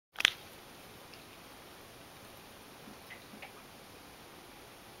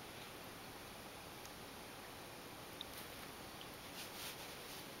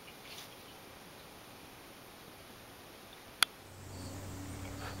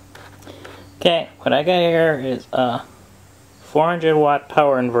Okay, what I got here is a 400 watt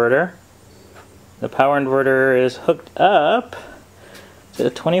power inverter. The power inverter is hooked up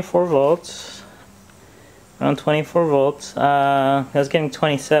to 24 volts, around 24 volts. I was getting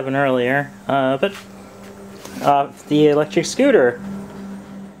 27 earlier, but the electric scooter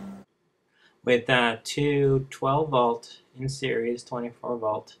with two 12 volt in series 24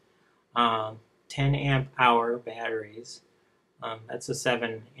 volt 10 amp hour batteries. That's a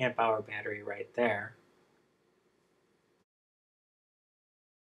 7 amp hour battery right there.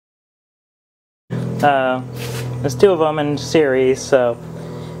 There's two of them in series,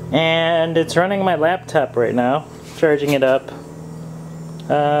 and it's running my laptop right now, charging it up.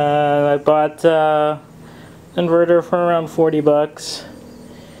 I bought inverter for around 40 bucks.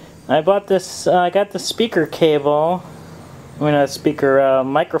 I bought this, I got the speaker cable,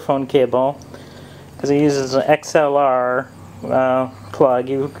 microphone cable, because it uses an XLR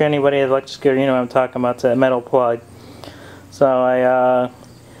plug. Anybody with electric scooter, you know what I'm talking about, it's a metal plug. So I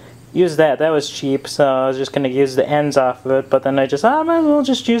used that. That was cheap, so I was just going to use the ends off of it, but then I might as well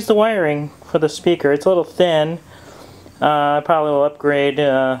just use the wiring for the speaker. It's a little thin. I probably will upgrade, get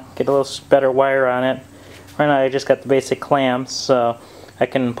a little better wire on it. Right now I just got the basic clamps, so I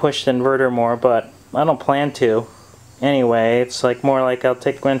can push the inverter more, but I don't plan to. Anyway, it's like more like I'm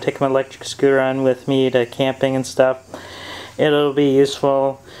going to take my electric scooter on with me to camping and stuff. It'll be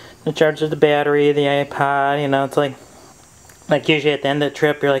useful to charge the battery, the iPod, you know, it's like usually at the end of the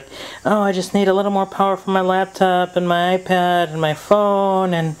trip you're like, oh, I just need a little more power for my laptop and my iPad and my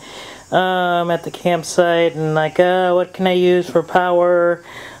phone, and I'm at the campsite and like, what can I use for power?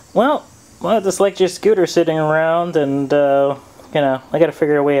 Well, this electric scooter sitting around, and you know, I gotta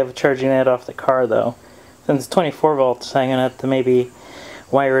figure a way of charging that off the car though. Since it's 24 volts, I'm gonna have to maybe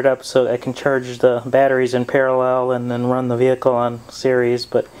wire it up so I can charge the batteries in parallel and then run the vehicle on series.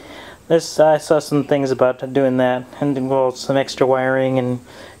 But this, I saw some things about doing that, and involves some extra wiring and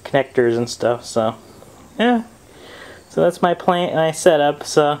connectors and stuff. So yeah, so that's my plan, my setup.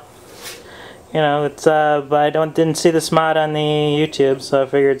 So you know, it's but I didn't see this mod on the YouTube, so I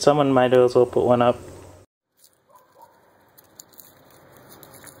figured someone might as well put one up.